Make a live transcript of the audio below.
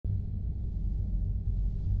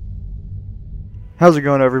How's it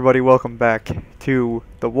going, everybody? Welcome back to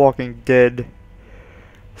The Walking Dead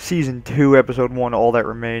Season 2, Episode 1, All That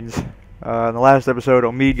Remains. In the last episode,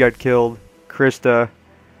 Omid got killed. Krista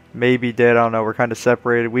may be dead, I don't know, we're kind of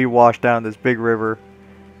separated. We washed down this big river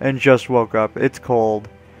and just woke up. It's cold.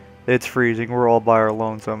 It's freezing. We're all by our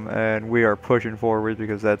lonesome, and we are pushing forward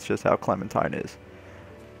because that's just how Clementine is.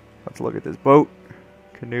 Let's look at this boat.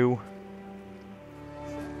 Canoe.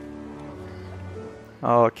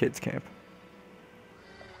 Oh, kids camp.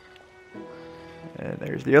 And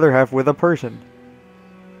there's the other half with a person.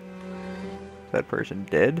 Is that person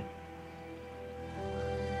dead?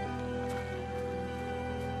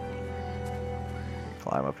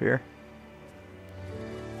 Climb up here.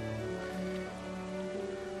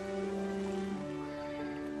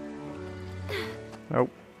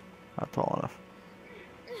 Nope. Not tall enough.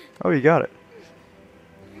 Oh, you got it.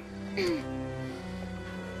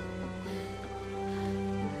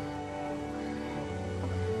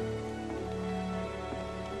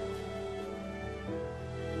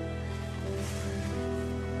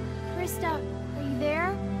 Krista, are you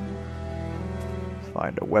there?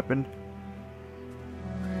 Find a weapon.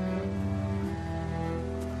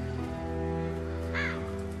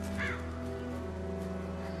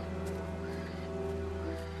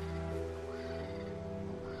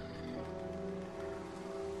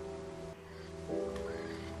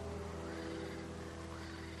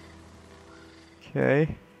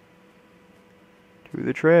 Okay. To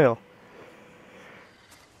the trail.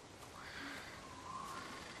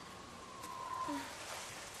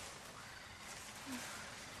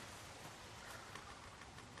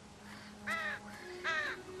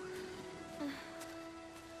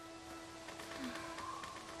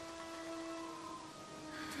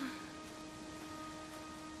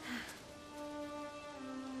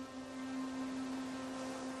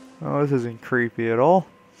 Oh, this isn't creepy at all.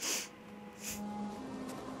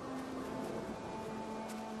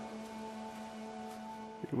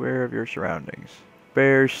 Beware of your surroundings.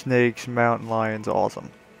 Bears, snakes, mountain lions,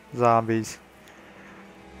 awesome. Zombies.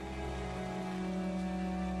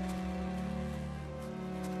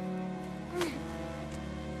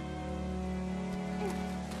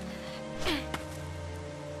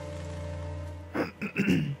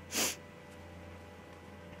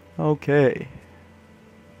 Okay.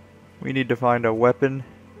 We need to find a weapon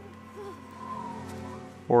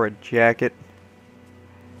or a jacket.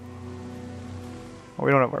 Oh, we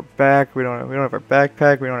don't have our back. We don't have our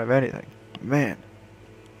backpack. We don't have anything. Man.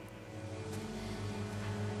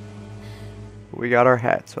 We got our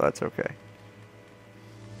hat, so that's okay.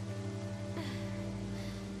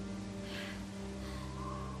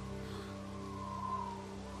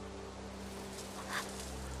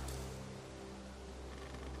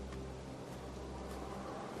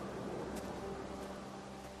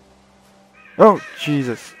 Oh,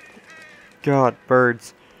 Jesus. God,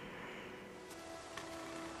 birds.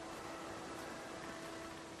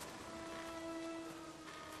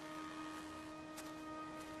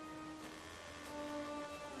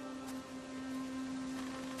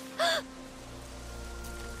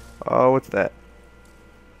 Oh, what's that?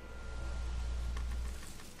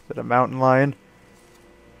 Is it a mountain lion?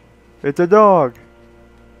 It's a dog.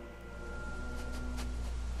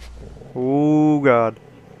 Oh, God.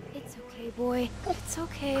 It's okay, boy. It's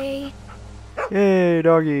okay. Yay,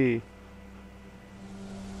 doggy.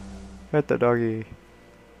 Pet the doggy.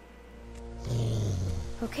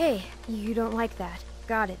 Okay, you don't like that.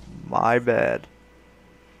 Got it. My bad.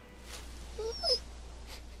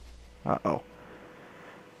 Uh-oh.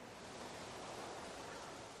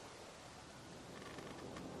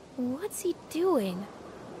 What's he doing?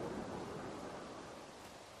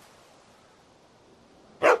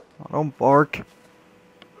 Oh, don't bark.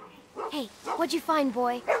 Hey, what'd you find,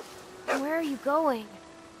 boy? Where are you going?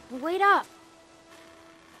 Wait up.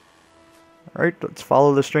 Alright, let's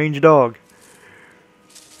follow the strange dog.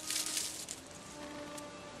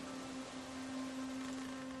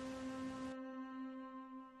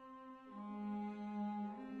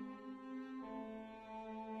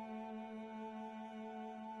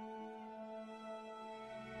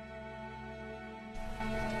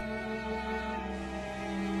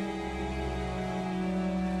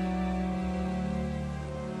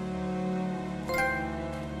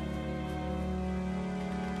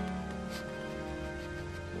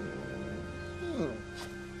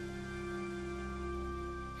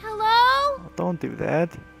 Hello? Don't do that.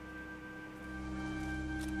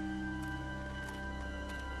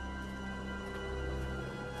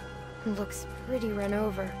 Looks pretty run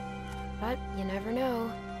over, but you never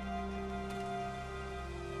know.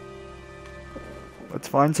 Let's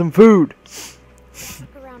find some food.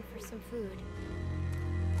 Look around for some food.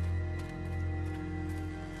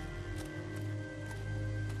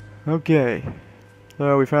 Okay.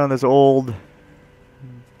 So we found this old,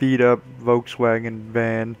 beat up Volkswagen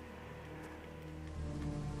van.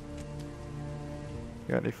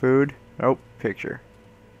 Got any food? Nope. Picture.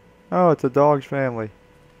 Oh, it's a dog's family.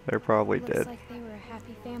 They're probably Looks dead. like they were a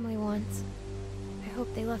happy family once. I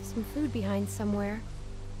hope they left some food behind somewhere.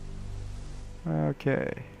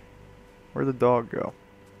 Okay. Where'd the dog go?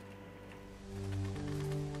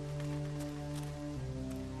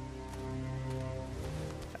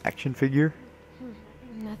 Action figure?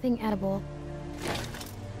 Nothing edible.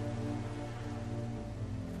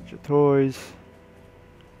 Bunch of toys.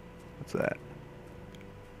 What's that?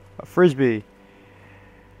 A frisbee.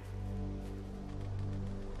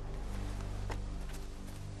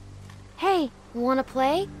 Hey, wanna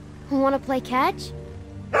play? Wanna play catch?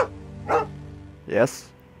 Yes.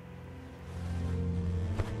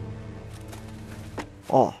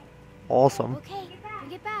 Oh, awesome. Okay,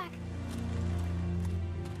 bring it back.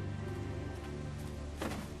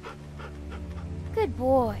 Good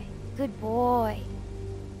boy. Good boy.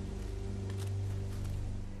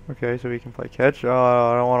 Okay, so we can play catch. Oh,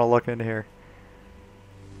 I don't want to look in here.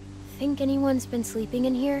 Think anyone's been sleeping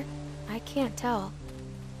in here? I can't tell.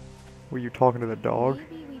 Were you talking to the dog?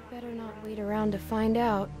 Maybe we better not wait around to find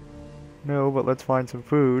out. No, but let's find some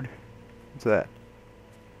food. What's that?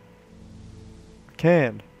 A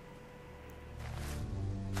can.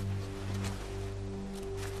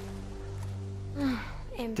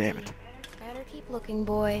 Empty. Damn it. Better keep looking,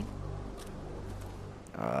 boy.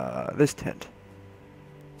 This tent.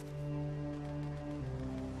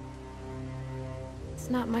 It's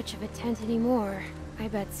not much of a tent anymore. I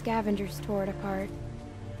bet scavengers tore it apart.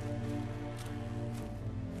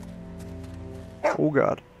 Oh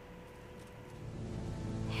god.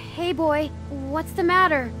 Hey, boy. What's the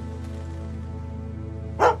matter?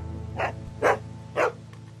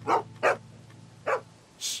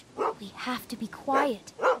 Shh. We have to be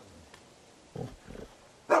quiet.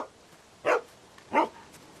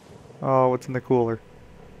 Oh, what's in the cooler?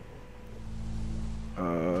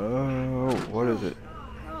 What is it?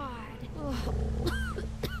 God.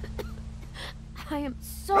 I am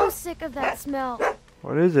so sick of that smell.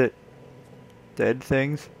 What is it? Dead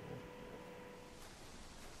things?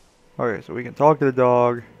 Okay, so we can talk to the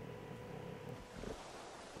dog.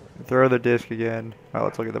 Throw the disc again. Oh,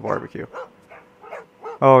 let's look at the barbecue.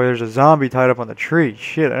 Oh, there's a zombie tied up on the tree.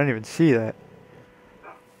 Shit, I didn't even see that.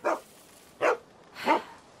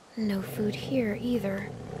 No food here either.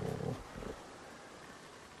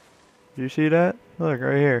 Do you see that? Look,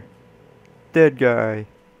 right here. Dead guy.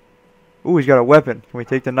 Ooh, he's got a weapon. Can we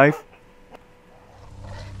take the knife?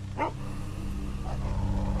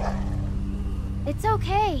 It's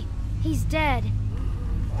okay. He's dead.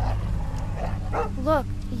 Look,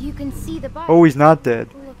 you can see the bite. Oh, he's not dead.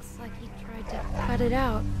 Looks like he tried to cut it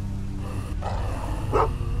out.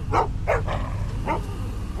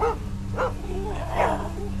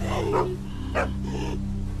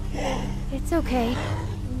 It's okay.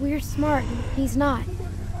 We're smart. He's not.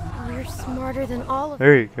 We're smarter than all of them.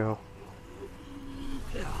 There you go.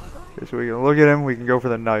 Okay, so we can look at him. We can go for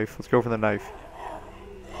the knife. Let's go for the knife.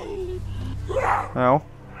 No?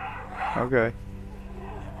 Okay.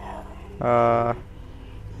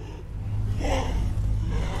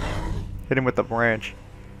 Hit him with the branch.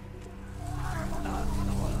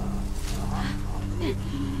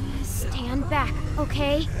 Stand back,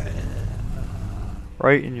 okay?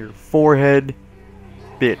 Right in your forehead,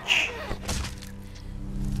 bitch.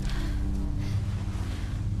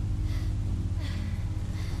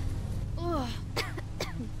 Ugh.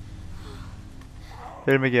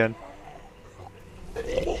 Hit him again.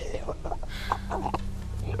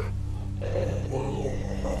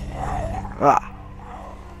 Ah.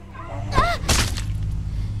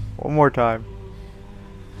 One more time.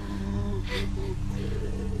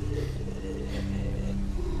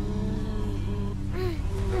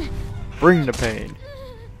 Bring the pain.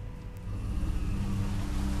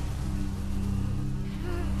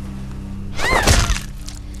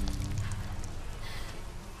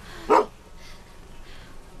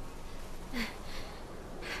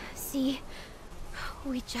 See?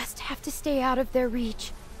 We just have to stay out of their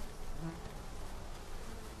reach.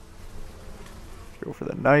 Go for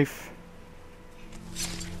the knife.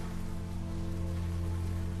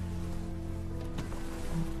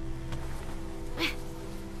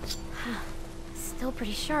 Still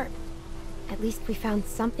pretty sharp. At least we found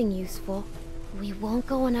something useful. We won't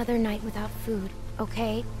go another night without food,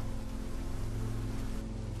 okay?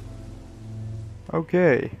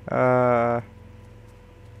 Okay,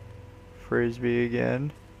 Frisbee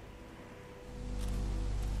again.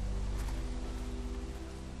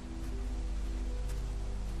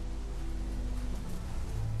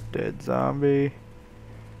 Dead zombie.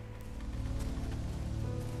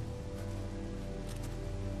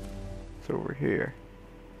 It's over here.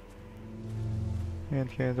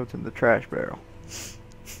 Hand cans, what's in the trash barrel?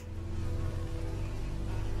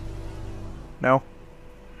 No?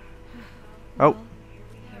 Oh, Well,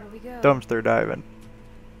 here we go. dumpster diving.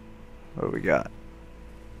 What do we got?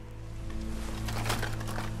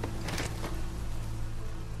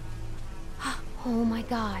 Oh my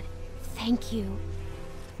god. Thank you.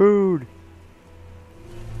 Food!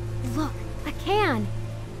 Look, a can.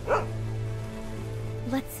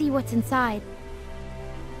 Let's see what's inside.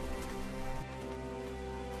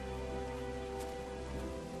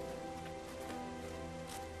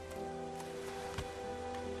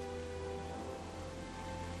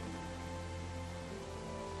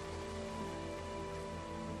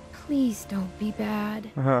 Please don't be bad.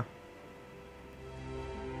 Uh-huh.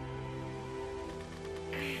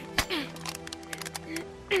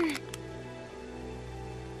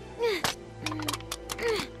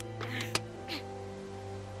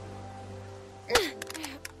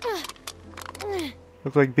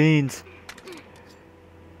 Looks like beans.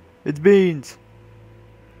 It's beans!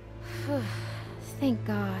 Thank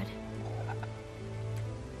God.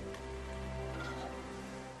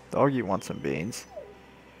 Doggy wants some beans.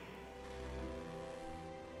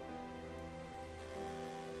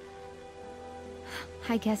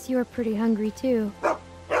 I guess you were pretty hungry too.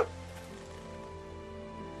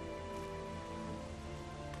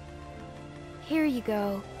 Here you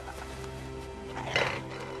go.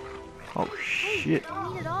 Oh shit.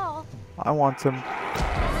 Don't eat it all. I want some.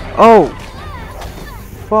 Oh!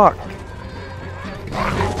 Fuck!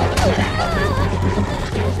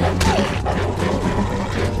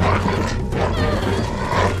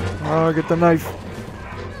 Oh, get the knife.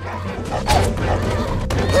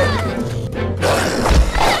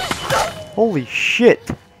 Holy shit!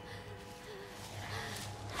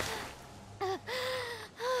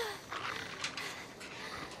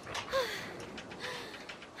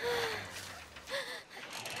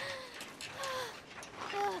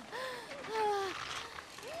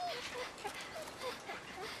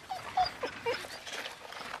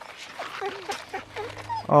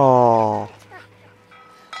 Oh.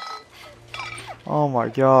 Oh my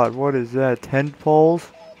god, what is that? Tent poles?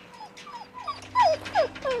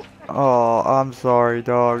 Oh, I'm sorry,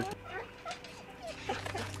 dog.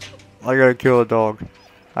 I gotta kill a dog.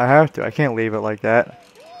 I have to. I can't leave it like that.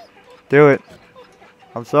 Do it.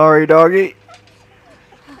 I'm sorry, doggy.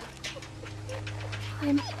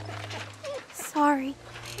 I'm sorry.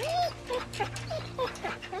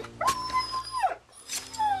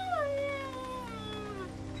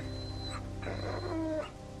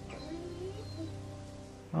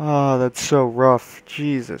 Oh, that's so rough.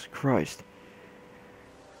 Jesus Christ.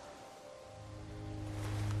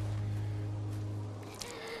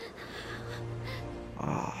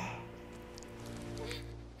 Oh.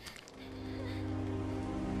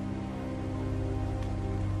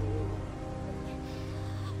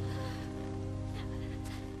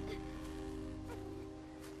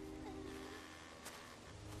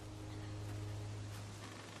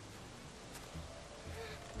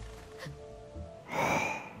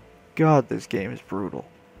 God, this game is brutal.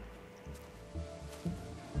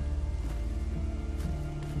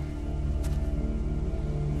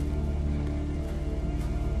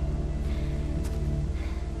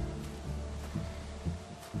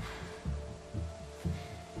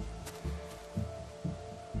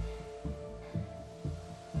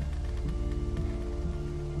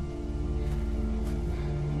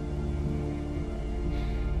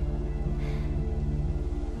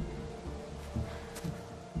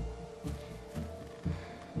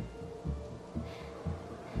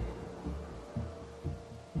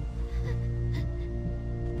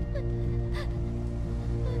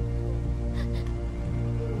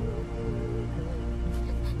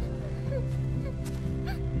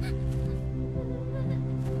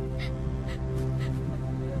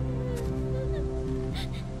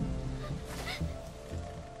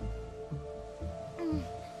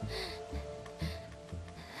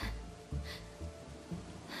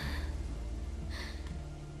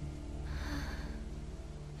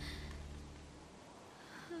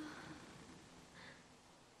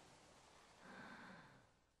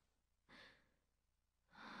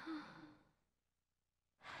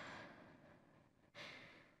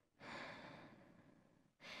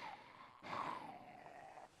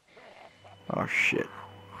 Oh shit.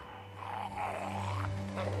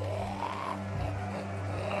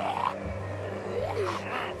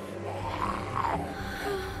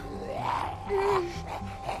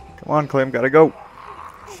 Come on, Clem, gotta go.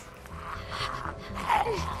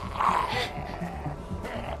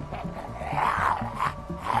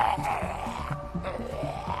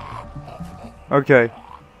 Okay.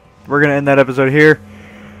 We're going to end that episode here.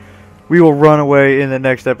 We will run away in the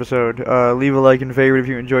next episode. Leave a like and favorite if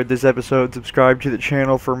you enjoyed this episode. Subscribe to the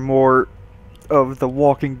channel for more of The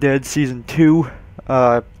Walking Dead Season 2.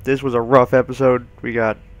 This was a rough episode. We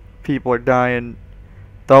got people are dying.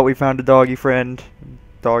 Thought we found a doggy friend.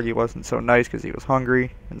 Doggy wasn't so nice because he was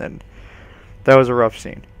hungry. And then that was a rough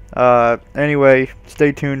scene. Anyway,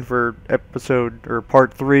 stay tuned for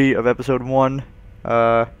part 3 of episode 1.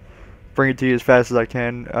 Bring it to you as fast as I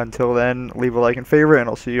can. Until then, leave a like and favorite, and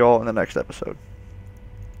I'll see you all in the next episode.